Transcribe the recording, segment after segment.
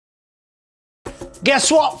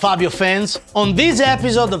Guess what, Fabio fans? On this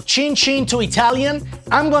episode of Chin Chin to Italian,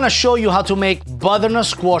 I'm gonna show you how to make butternut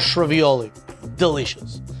squash ravioli.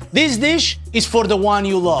 Delicious. This dish is for the one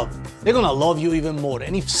you love. They're gonna love you even more.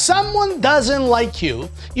 And if someone doesn't like you,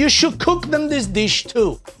 you should cook them this dish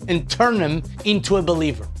too and turn them into a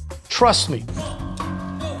believer. Trust me.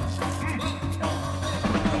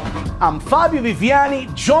 I'm Fabio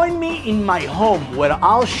Viviani. Join me in my home where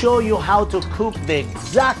I'll show you how to cook the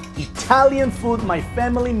exact Italian food my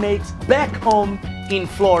family makes back home in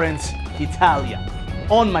Florence, Italy.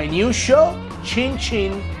 On my new show, Chin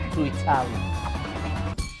Chin to Italian.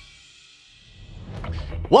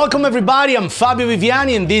 Welcome everybody, I'm Fabio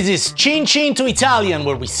Viviani and this is Chin Chin to Italian,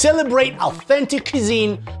 where we celebrate authentic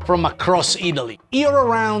cuisine from across Italy.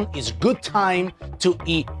 Year-round is good time to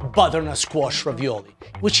eat butternut squash ravioli,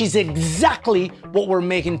 which is exactly what we're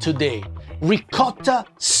making today. Ricotta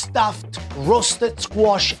stuffed roasted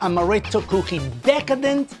squash amaretto cookie,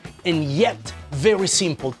 decadent and yet very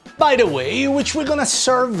simple. By the way, which we're gonna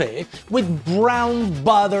serve it with brown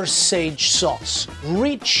butter sage sauce.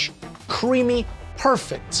 Rich, creamy,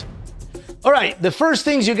 perfect. All right, the first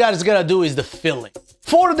things you guys gotta do is the filling.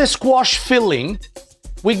 For the squash filling,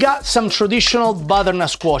 we got some traditional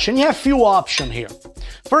butternut squash, and you have few options here.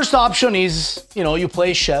 First option is, you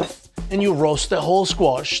play chef and you roast the whole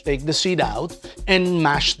squash, take the seed out, and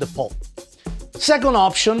mash the pulp. Second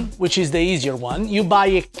option, which is the easier one, you buy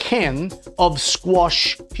a can of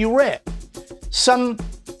squash puree.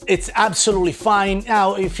 It's absolutely fine.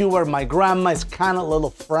 Now, if you were my grandma, it's kind of a little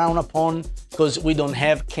frowned upon because we don't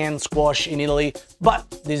have canned squash in Italy, but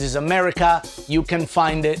this is America. You can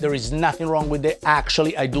find it. There is nothing wrong with it.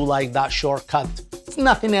 Actually, I do like that shortcut. It's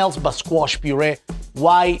nothing else but squash puree.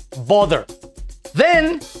 Why bother?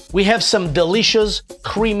 Then we have some delicious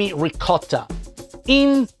creamy ricotta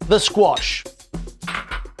in the squash.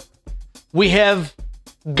 We have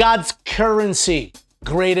God's currency,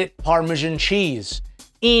 grated Parmesan cheese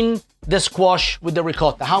in the squash with the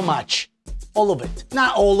ricotta. How much? All of it.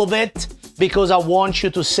 Not all of it, because I want you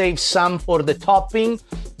to save some for the topping,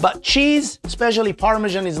 but cheese, especially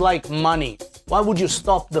Parmesan, is like money. Why would you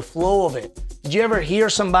stop the flow of it? Did you ever hear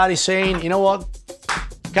somebody saying, you know what?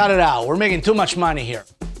 Cut it out, we're making too much money here.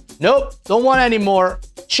 Nope, don't want any more.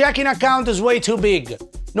 Checking account is way too big.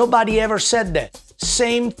 Nobody ever said that.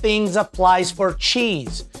 Same things applies for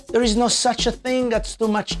cheese. There is no such a thing that's too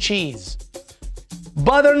much cheese.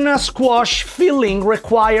 Butternut squash filling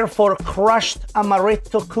required for crushed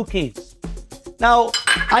amaretto cookies. Now,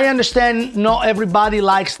 I understand not everybody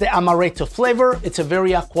likes the amaretto flavor. It's a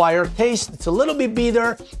very acquired taste. It's a little bit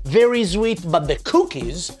bitter, very sweet, but the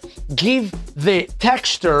cookies give the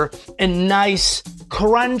texture a nice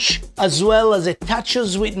crunch as well as a touch of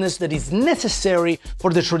sweetness that is necessary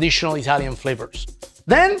for the traditional Italian flavors.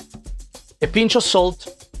 Then, a pinch of salt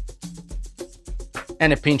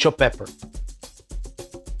and a pinch of pepper.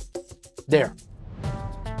 There.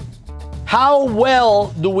 How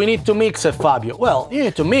well do we need to mix it, Fabio? Well, you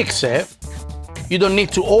need to mix it. You don't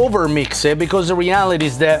need to over mix it, because the reality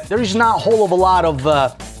is that there is not a whole of a lot of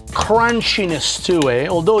crunchiness to it,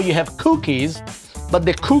 although you have cookies, but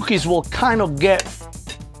the cookies will kind of get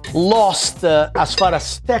lost as far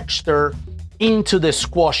as texture into the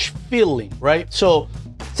squash filling, right? So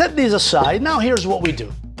set these aside. Now here's what we do.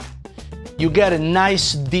 You get a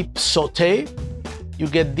nice deep saute. You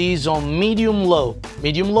get these on medium low.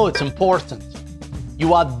 Medium low, it's important.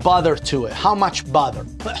 You add butter to it. How much butter?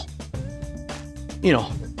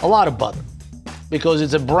 Well, a lot of butter, because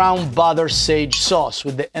it's a brown butter sage sauce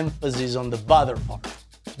with the emphasis on the butter part.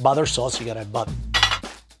 Butter sauce, you gotta add butter.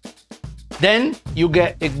 Then you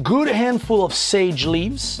get a good handful of sage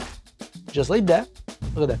leaves, just like that.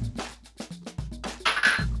 Look at that.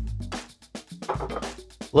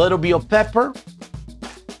 Little bit of pepper.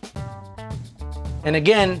 And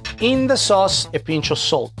again, in the sauce, a pinch of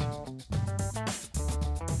salt.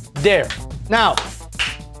 There. Now,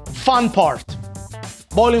 fun part.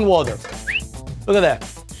 Boiling water. Look at that.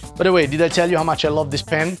 By the way, did I tell you how much I love this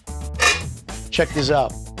pan? Check this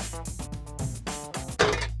out.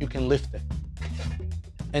 You can lift it.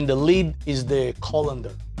 And the lid is the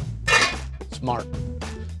colander. Smart.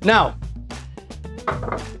 Now,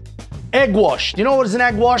 egg wash. You know what is an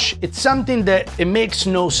egg wash? It's something that it makes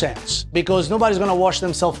no sense, because nobody's gonna wash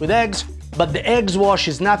themselves with eggs, but the eggs wash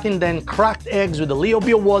is nothing than cracked eggs with a little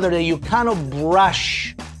bit of water that you kind of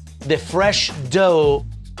brush the fresh dough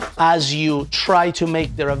as you try to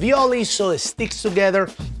make the ravioli so it sticks together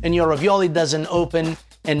and your ravioli doesn't open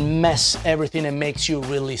and mess everything and makes you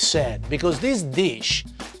really sad. Because this dish,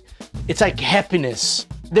 it's like happiness.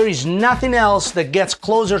 There is nothing else that gets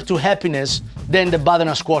closer to happiness than the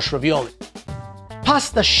butternut squash ravioli.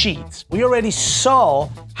 pasta sheets. We already saw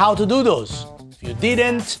how to do those. If you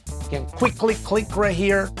didn't, you can quickly click right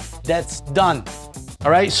here. That's done.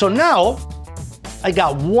 All right, so now I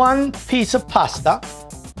got one piece of pasta.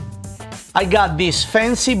 I got this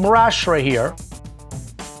fancy brush right here.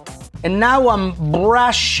 And now I'm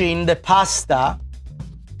brushing the pasta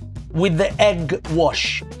with the egg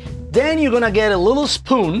wash. Then you're gonna get a little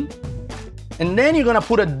spoon, and then you're gonna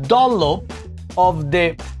put a dollop of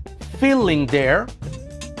the filling there.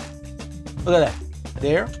 Look at that,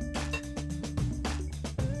 there.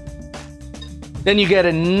 Then you get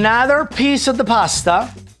another piece of the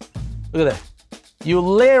pasta. Look at that. You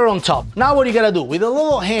layer on top. Now what you gotta do, with a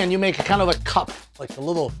little hand, you make a kind of a cup, like a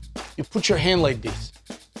little, you put your hand like this,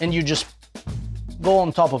 and you just go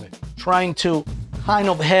on top of it, trying to kind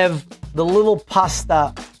of have the little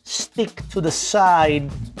pasta stick to the side.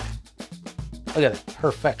 Look at that,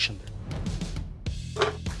 perfection.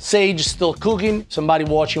 Sage is still cooking. Somebody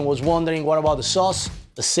watching was wondering, what about the sauce?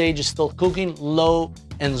 The sage is still cooking, low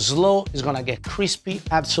and slow. It's gonna get crispy,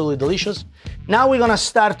 absolutely delicious. Now we're gonna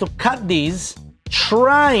start to cut these,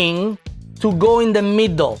 trying to go in the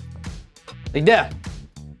middle, like that,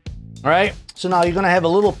 all right? So now you're gonna have a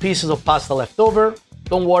little pieces of pasta left over.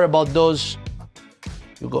 Don't worry about those.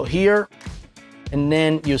 You go here, and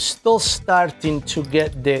then you're still starting to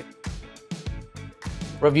get the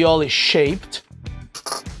ravioli shaped.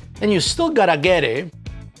 And you still gotta get it,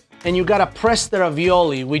 and you gotta press the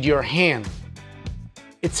ravioli with your hand.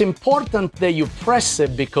 It's important that you press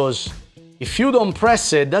it, because if you don't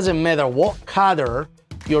press it, doesn't matter what cutter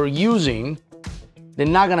you're using, they're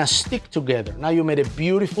not gonna stick together. Now you made a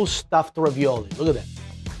beautiful stuffed ravioli. Look at that.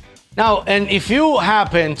 Now, and if you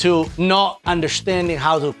happen to not understanding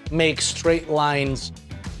how to make straight lines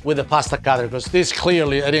with a pasta cutter, because this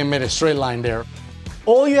clearly, I didn't make a straight line there,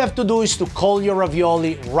 all you have to do is to call your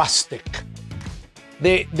ravioli rustic.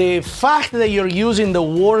 The fact that you're using the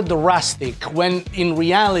word rustic, when in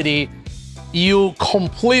reality, you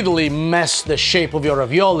completely mess the shape of your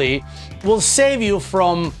ravioli, will save you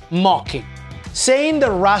from mocking. Saying the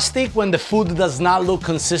rustic when the food does not look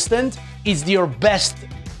consistent is your best.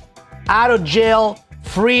 Out of jail,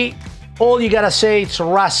 free, all you gotta say is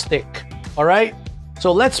rustic, all right?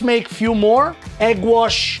 So let's make a few more. Egg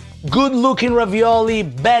wash, good looking ravioli,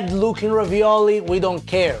 bad looking ravioli, we don't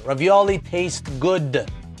care. Ravioli tastes good.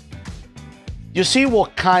 You see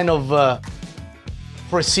what kind of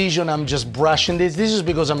precision I'm just brushing this? This is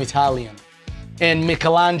because I'm Italian, and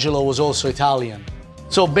Michelangelo was also Italian.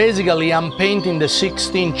 So basically, I'm painting the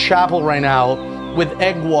Sistine Chapel right now with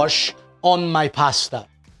egg wash on my pasta.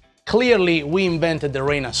 Clearly, we invented the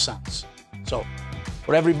Renaissance. So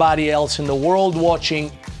for everybody else in the world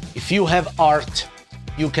watching, if you have art,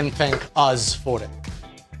 you can thank us for it.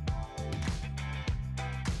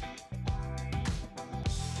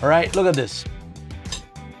 All right, look at this.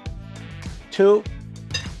 2.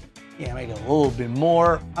 Yeah, make it a little bit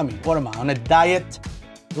more. I mean, what am I, on a diet?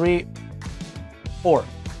 3, 4.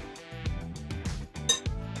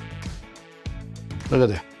 Look at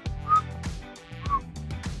that.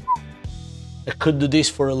 I could do this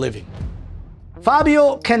for a living.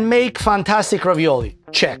 Fabio can make fantastic ravioli.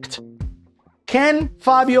 Checked. Can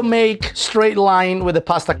Fabio make straight line with a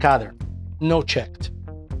pasta cutter? No checked.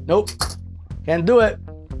 Nope. Can't do it.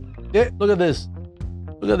 Yeah, look at this.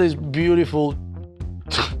 Look at this beautiful...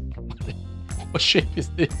 What shape is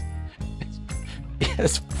this? It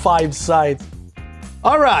has 5 sides.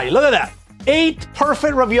 All right, look at that. 8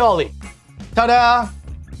 perfect ravioli. Ta-da!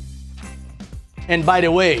 And by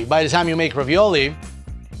the way, by the time you make ravioli,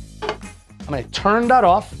 I'm gonna turn that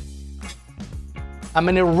off. I'm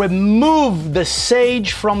gonna remove the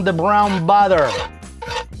sage from the brown butter.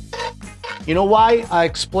 You know why? I'll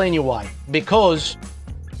explain you why. Because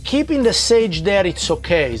keeping the sage there, it's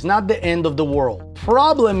okay. It's not the end of the world.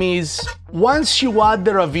 Problem is, once you add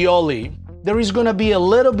the ravioli, there is gonna be a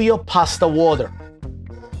little bit of pasta water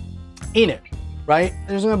in it, right?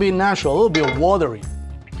 There's gonna be natural, a little bit of water in it.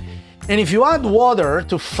 And if you add water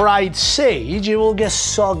to fried sage, it will get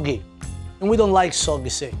soggy. And we don't like soggy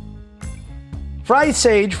sage. Fried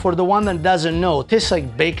sage, for the one that doesn't know, tastes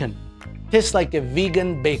like bacon. Tastes like a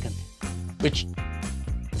vegan bacon, which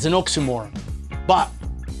is an oxymoron, but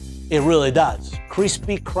it really does.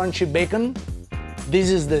 Crispy, crunchy bacon, this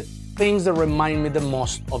is the things that remind me the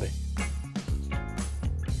most of it.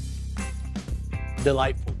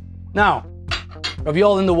 Delightful. Now,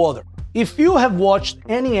 ravioli in the water. If you have watched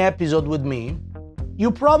any episode with me,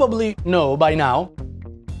 you probably know by now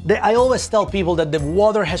that I always tell people that the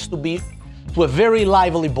water has to be to a very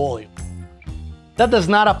lively boil. That does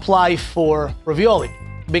not apply for ravioli.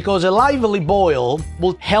 because a lively boil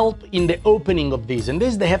will help in the opening of these, and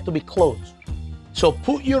this they have to be closed. So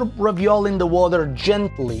put your ravioli in the water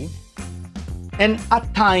gently, and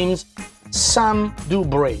at times some do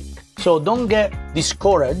break. So don't get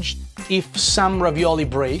discouraged if some ravioli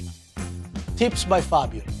break. Tips by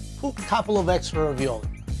Fabio. Put a couple of extra ravioli.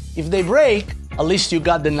 If they break, at least you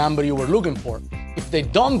got the number you were looking for. If they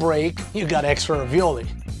don't break, you got extra ravioli.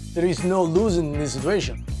 There is no losing in this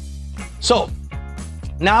situation. So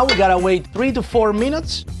now we gotta wait 3 to 4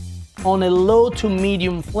 minutes on a low to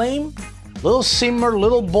medium flame. Little simmer,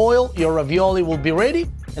 little boil, your ravioli will be ready,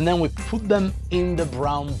 and then we put them in the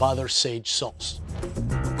brown butter sage sauce.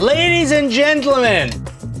 Ladies and gentlemen,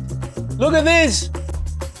 look at this.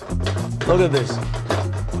 Look at this.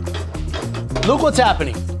 Look what's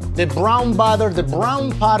happening. The brown butter, the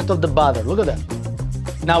brown part of the butter, look at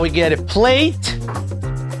that. Now we get a plate.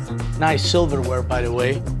 Nice silverware, by the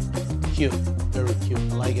way. Cute, very cute,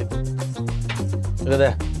 I like it. Look at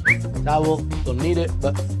that. Towel, don't need it,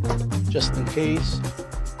 but just in case.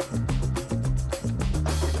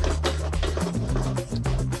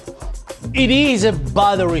 It is a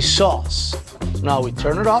buttery sauce. So now we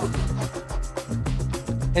turn it off.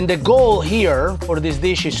 And the goal here for this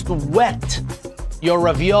dish is to wet your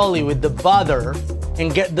ravioli with the butter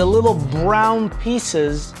and get the little brown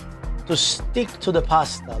pieces to stick to the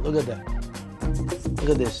pasta. Look at that.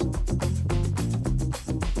 Look at this.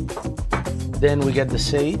 Then we get the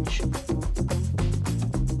sage.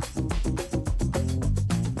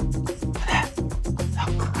 That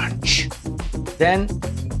crunch. Then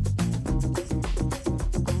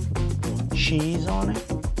cheese on it.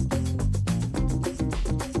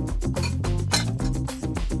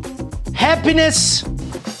 Happiness.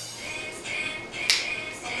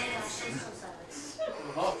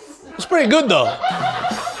 It's pretty good though.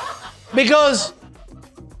 Because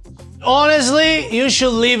honestly, you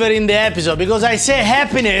should leave it in the episode because I say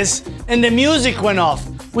happiness and the music went off,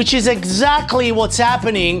 which is exactly what's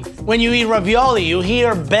happening when you eat ravioli. You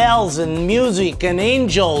hear bells and music and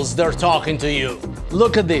angels, they're talking to you.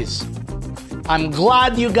 Look at this. I'm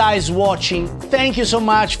glad you guys watching. Thank you so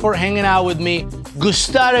much for hanging out with me.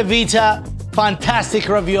 Gustare vita, fantastic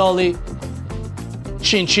ravioli.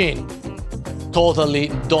 Chin chin. Totally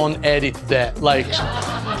don't edit that. Like,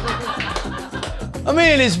 I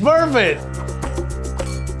mean, it's perfect.